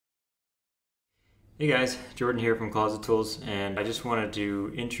Hey guys, Jordan here from Closet Tools, and I just wanted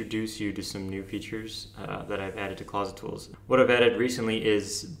to introduce you to some new features that I've added to Closet Tools. What I've added recently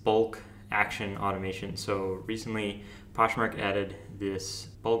is bulk action automation. So recently Poshmark added this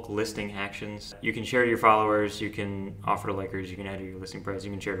bulk listing actions. You can share to your followers, you can offer to likers, you can add to your listing price, you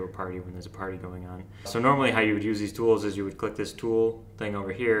can share to a party when there's a party going on. So normally how you would use these tools is you would click this tool thing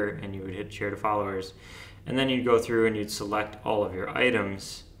over here and you would hit share to followers, and then you'd go through and you'd select all of your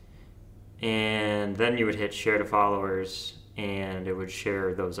items, and then you would hit share to followers and it would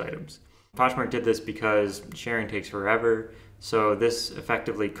share those items. Poshmark did this because sharing takes forever, so this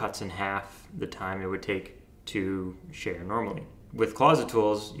effectively cuts in half the time it would take to share normally. With Closet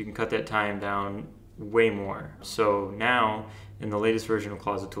Tools, you can cut that time down way more. So now, in the latest version of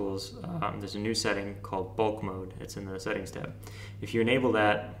Closet Tools, there's a new setting called bulk mode. It's in the settings tab. If you enable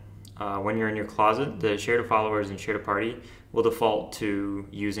that, when you're in your closet, the share to followers and share to party will default to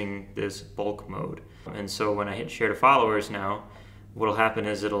using this bulk mode. And so when I hit share to followers now, what'll happen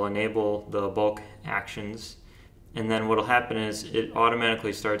is it'll enable the bulk actions, and then what'll happen is it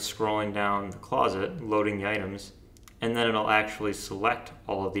automatically starts scrolling down the closet, loading the items, and then it'll actually select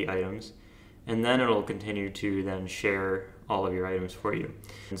all of the items, and then it'll continue to then share all of your items for you.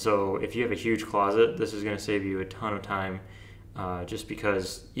 And so if you have a huge closet, this is going to save you a ton of time, just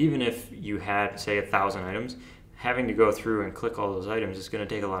because even if you had, say, 1,000 items, having to go through and click all those items is going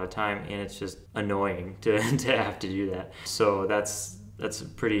to take a lot of time, and it's just annoying to have to do that. So that's a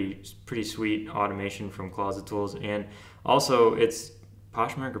pretty sweet automation from Closet Tools, and also it's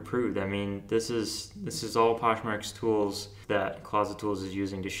Poshmark approved. I mean, this is all Poshmark's tools that Closet Tools is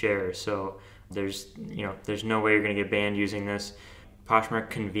using to share. So there's no way you're going to get banned using this. Poshmark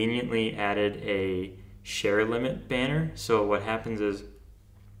conveniently added a share limit banner. So what happens is,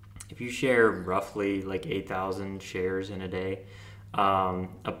 if you share roughly like 8,000 shares in a day,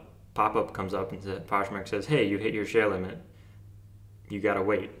 a pop-up comes up and Poshmark says, hey, you hit your share limit, you gotta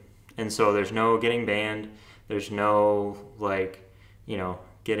wait. And so there's no getting banned, there's no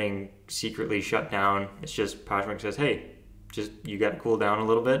getting secretly shut down. It's just Poshmark says, hey, you gotta cool down a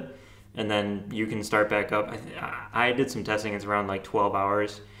little bit, and then you can start back up. I did some testing, it's around like 12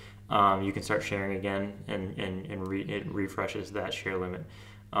 hours. You can start sharing again, and it refreshes that share limit.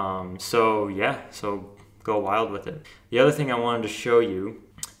 So go wild with it. The other thing I wanted to show you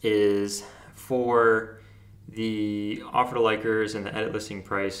is for the offer to likers and the edit listing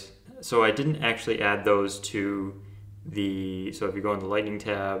price. So I didn't actually add those to so if you go in the lightning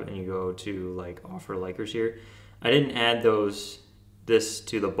tab and you go to like offer to likers here, I didn't add this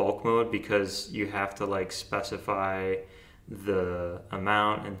to the bulk mode because you have to like specify the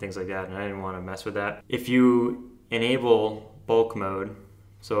amount and things like that, and I didn't want to mess with that. If you enable bulk mode,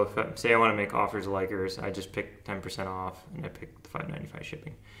 so if say I want to make offers to likers, I just pick 10% off and I pick the $5.95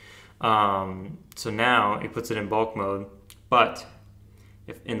 shipping. So now it puts it in bulk mode, but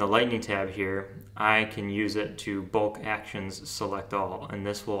if in the lightning tab here, I can use it to bulk actions select all, and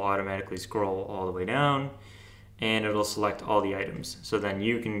this will automatically scroll all the way down and it'll select all the items. So then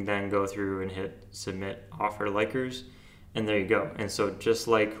you can then go through and hit submit offer to likers, and there you go. And so just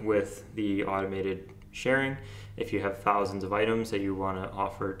like with the automated sharing, if you have thousands of items that you want to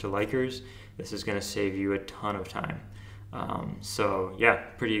offer to likers, this is going to save you a ton of time. So yeah,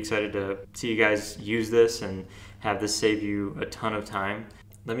 pretty excited to see you guys use this and have this save you a ton of time.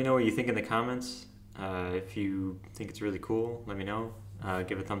 Let me know what you think in the comments. If you think it's really cool, let me know.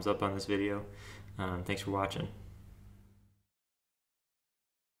 Give a thumbs up on this video. Thanks for watching.